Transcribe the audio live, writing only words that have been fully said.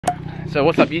So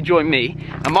what's up, you join me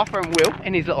and my friend Will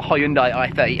in his little Hyundai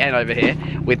i30N over here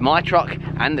with my truck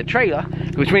and the trailer,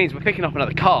 which means we're picking up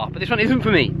another car, but this one isn't for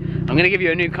me. I'm going to give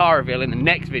you a new car reveal in the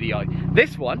next video.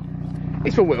 This one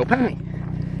is for Will apparently.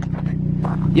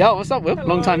 Yo, what's up Will? Hello.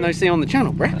 Long time no see on the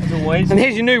channel, bruh. As always. And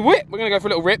here's your new whip. We're going to go for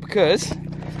a little rip because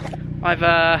I've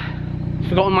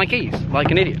forgotten my keys like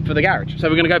an idiot for the garage. So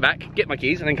we're going to go back, get my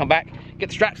keys and then come back, get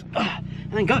the straps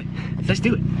and then go. Let's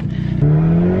do it.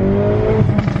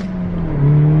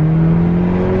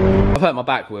 I've hurt my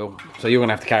back, Will, so you're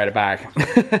gonna have to carry the bag.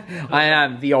 I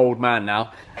am the old man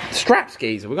now. Straps,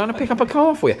 geezer, we're gonna pick up a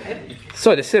car for you.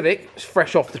 So the Civic is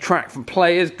fresh off the track from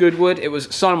Players, Goodwood. It was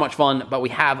so much fun, but we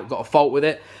have got a fault with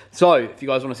it. So if you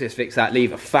guys wanna see us fix that,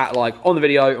 leave a fat like on the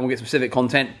video and we'll get some Civic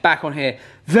content back on here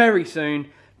very soon.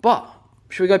 But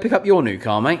should we go pick up your new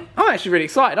car, mate? I'm actually really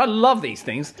excited. I love these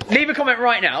things. Leave a comment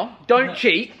right now. Don't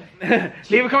cheat.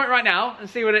 Leave a comment right now and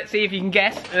see if you can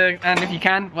guess. And if you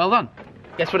can, well done.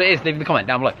 Guess what it is? Leave the comment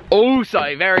down below.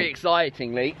 Also, very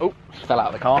excitingly, oh, fell out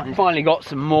of the car. And finally got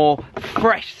some more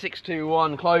fresh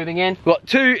 621 clothing in. We've got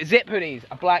 2 zip hoodies,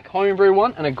 a black homebrew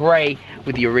one and a grey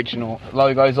with the original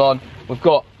logos on. We've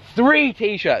got 3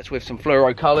 t-shirts with some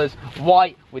fluoro colours,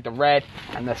 white with the red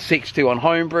and the 621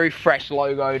 homebrew, fresh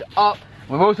logoed up.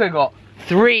 We've also got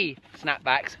 3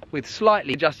 snapbacks with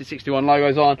slightly adjusted 621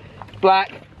 logos on,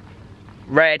 black,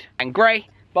 red and grey.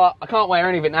 But I can't wear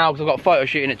any of it now because I've got a photo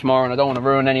shooting it tomorrow and I don't want to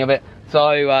ruin any of it.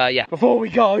 So yeah, before we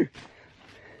go,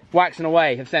 Waxing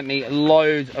Away have sent me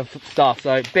loads of stuff.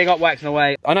 So big up Waxing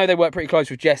Away. I know they work pretty close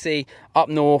with Jesse up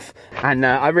north. And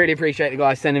I really appreciate the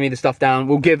guys sending me the stuff down.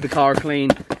 We'll give the car a clean.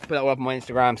 Put that up on my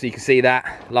Instagram so you can see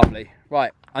that. Lovely.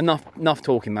 Right, enough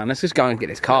talking, man. Let's just go and get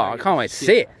this car. I can't wait to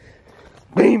see it.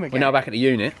 Beam again. We're now back at the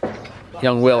unit.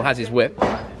 Young Will has his whip.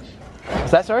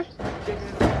 What's that, sorry?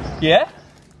 Yeah?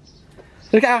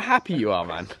 Look at how happy you are,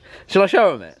 man. Shall I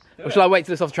show him it? Or shall I wait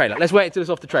till it's off the trailer? Let's wait till it's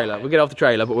off the trailer. We'll get off the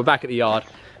trailer, but we're back at the yard.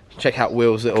 Check out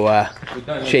Will's little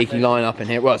cheeky lineup in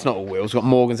here. Well, it's not all Will's. We've got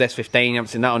Morgan's S15. You haven't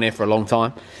seen that on here for a long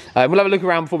time. We'll have a look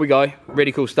around before we go.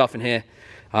 Really cool stuff in here.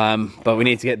 But we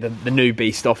need to get the new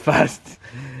beast off first.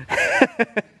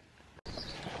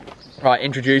 Right,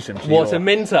 introduce him to What's a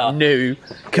Minter? New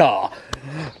car.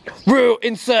 Will,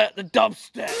 insert the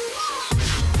dubstep.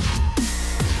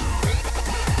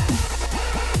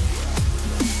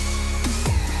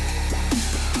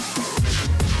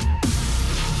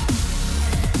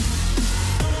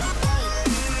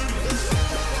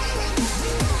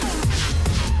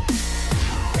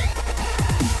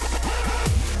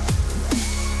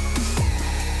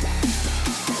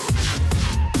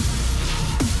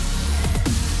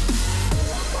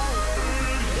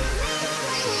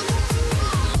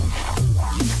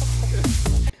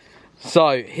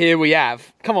 So here we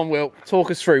have, come on Will,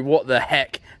 talk us through what the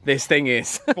heck this thing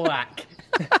is. Black.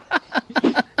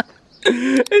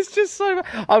 It's just so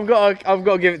bad. I've got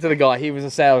to give it to the guy. He was a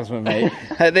salesman, mate.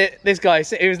 This guy,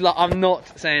 he was like, I'm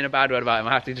not saying a bad word about him.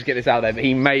 I have to just get this out there, but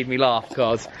he made me laugh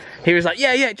because he was like,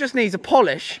 yeah, it just needs a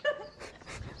polish.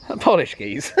 A polish,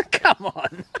 keys. Come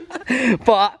on.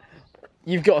 But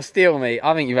you've got a steal, mate.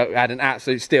 I think you've had an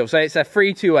absolute steal. So it's a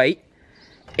 328.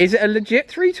 Is it a legit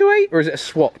 328 or is it a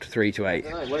swapped 328? I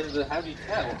don't know. How do you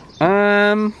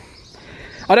tell?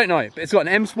 I don't know, but it's got an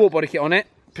M Sport body kit on it.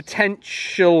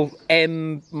 Potential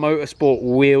M Motorsport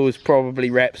wheels,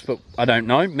 probably reps, but I don't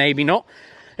know. Maybe not.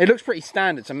 It looks pretty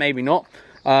standard, so maybe not.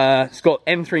 It's got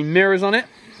M3 mirrors on it.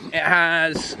 It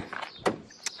has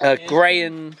a grey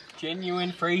and...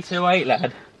 Genuine 328,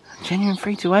 lad. Genuine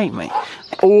 328, mate.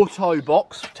 Auto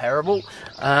box, terrible.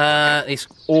 It's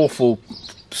awful,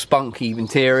 spunky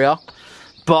interior.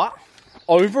 But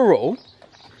overall,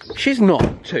 she's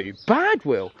not too bad,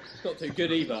 Will. It's not too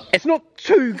good either. It's not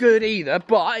too good either,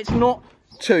 but it's not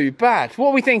too bad. What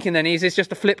are we thinking then? Is this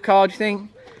just a flip car, do you think?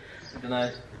 I don't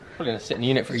know. Probably going to sit in the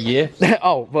unit for a year.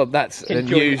 Oh, well, that's a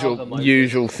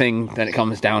usual thing when it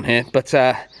comes down here. But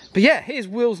yeah, here's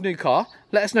Will's new car.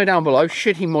 Let us know down below.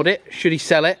 Should he mod it? Should he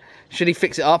sell it? Should he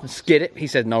fix it up and skid it? He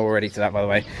said no already to that, by the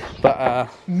way. But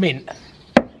mint.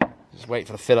 Just wait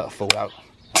for the filler to fall out.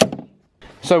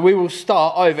 So we will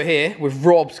start over here with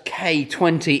Rob's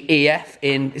K20 EF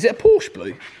in, is it a Porsche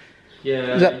blue?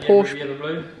 Yeah. Is that Porsche? Yellow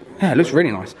blue. Yeah, it looks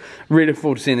really nice. Really look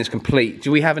forward to seeing this complete.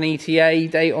 Do we have an ETA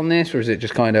date on this, or is it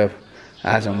just kind of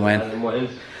as and when?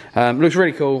 Looks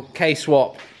really cool.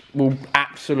 K-swap will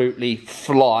absolutely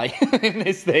fly in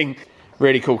this thing.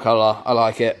 Really cool colour. I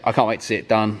like it. I can't wait to see it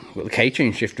done. Got the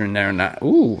K-tune shifter in there and that.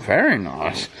 Ooh, very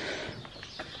nice.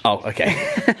 Oh,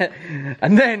 okay.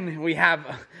 And then we have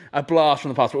a blast from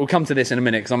the past, but we'll come to this in a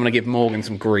minute because I'm going to give Morgan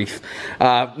some grief.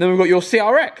 Then we've got your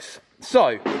CRX.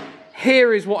 So,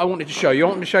 here is what I wanted to show you. I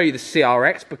wanted to show you the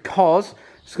CRX because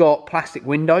it's got plastic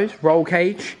windows, roll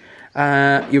cage.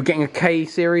 You're getting a K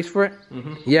series for it.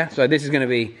 Yeah, so this is going to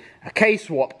be a K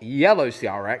swap yellow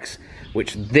CRX,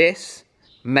 which this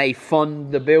may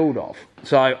fund the build of.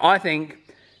 So I think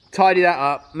tidy that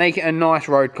up, make it a nice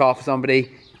road car for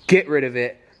somebody, get rid of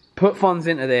it, put funds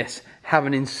into this, have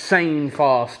an insane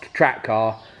fast track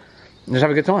car, and just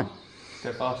have a good time.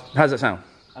 Go fast. How does that sound?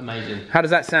 Amazing. How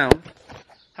does that sound?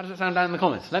 How does that sound down in the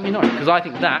comments? Let me know, because I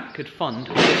think that could fund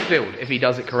this build if he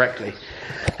does it correctly.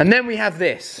 And then we have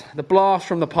this, the blast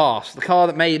from the past, the car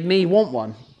that made me want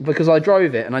one, because I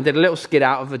drove it and I did a little skid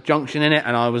out of a junction in it,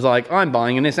 and I was like, I'm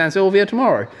buying a Nissan Silvia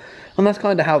tomorrow. And that's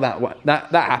kind of how that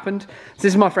happened. So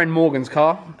this is my friend Morgan's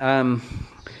car.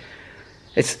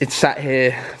 It's sat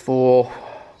here for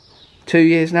 2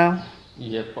 years now.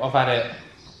 Yeah, I've had it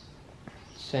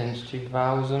since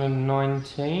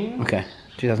 2019. Okay,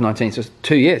 2019, so it's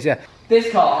 2 years, yeah.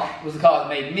 This car was the car that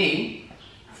made me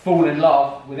fall in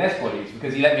love with S-bodies,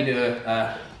 because he let me do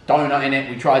a donut in it.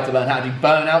 We tried to learn how to do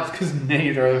burnouts, because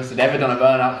neither of us had ever done a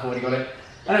burnout before he got it.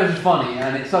 And it was just funny,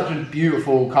 and it's such a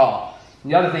beautiful car.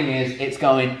 And the other thing is, it's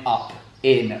going up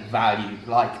in value,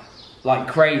 like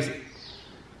crazy.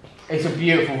 It's a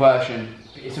beautiful version.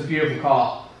 It's a beautiful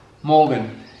car.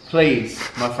 Morgan, please,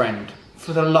 my friend,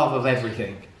 for the love of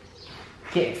everything,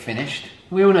 get it finished.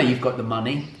 We all know you've got the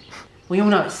money. We all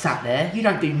know it's sat there. You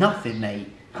don't do nothing, mate.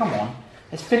 Come on,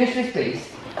 let's finish this piece.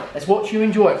 Let's watch you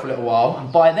enjoy it for a little while,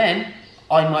 and by then,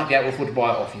 I might be able to afford to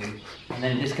buy it off you. And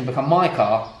then this can become my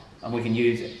car, and we can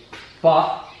use it.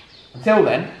 But, until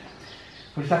then,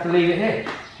 we just have to leave it here,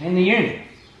 in the unit,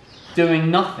 doing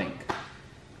nothing.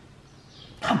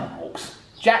 Come on, Hawks.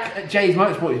 Jack at Jay's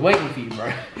Motorsport is waiting for you,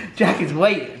 bro. Jack is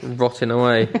waiting. Rotting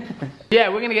away. Yeah,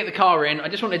 we're gonna get the car in. I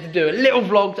just wanted to do a little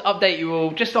vlog to update you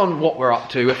all just on what we're up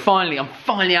to. I'm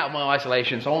finally out of my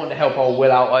isolation, so I wanted to help old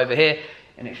Will out over here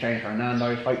in exchange for a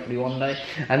Nando's, hopefully one day.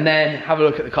 And then have a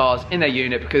look at the cars in their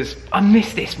unit, because I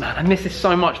miss this, man. I miss this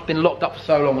so much. Been locked up for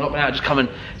so long. I've not been able to just come and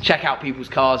check out people's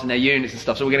cars and their units and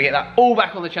stuff. So we're gonna get that all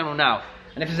back on the channel now.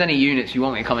 And if there's any units you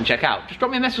want me to come and check out, just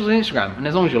drop me a message on Instagram, and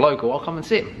as long as you're local, I'll come and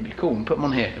see it. It'd be cool, and put them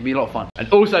on here. It'd be a lot of fun. And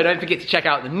also, don't forget to check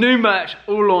out the new merch,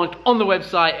 all launched on the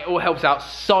website. It all helps out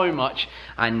so much.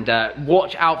 And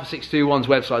watch out for 621's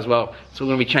website as well. It's all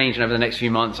going to be changing over the next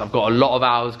few months. I've got a lot of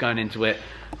hours going into it.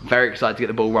 I'm very excited to get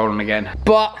the ball rolling again.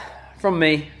 But from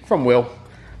me, from Will,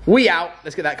 we out.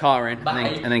 Let's get that car in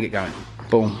and then get going.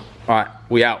 Boom. All right,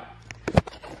 we out.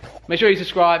 Make sure you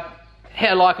subscribe. Hit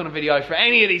a like on the video for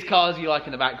any of these cars you like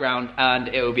in the background, and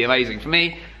it will be amazing for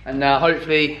me. And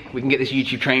hopefully we can get this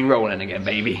YouTube train rolling again,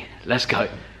 baby. Let's go.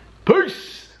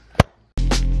 Peace!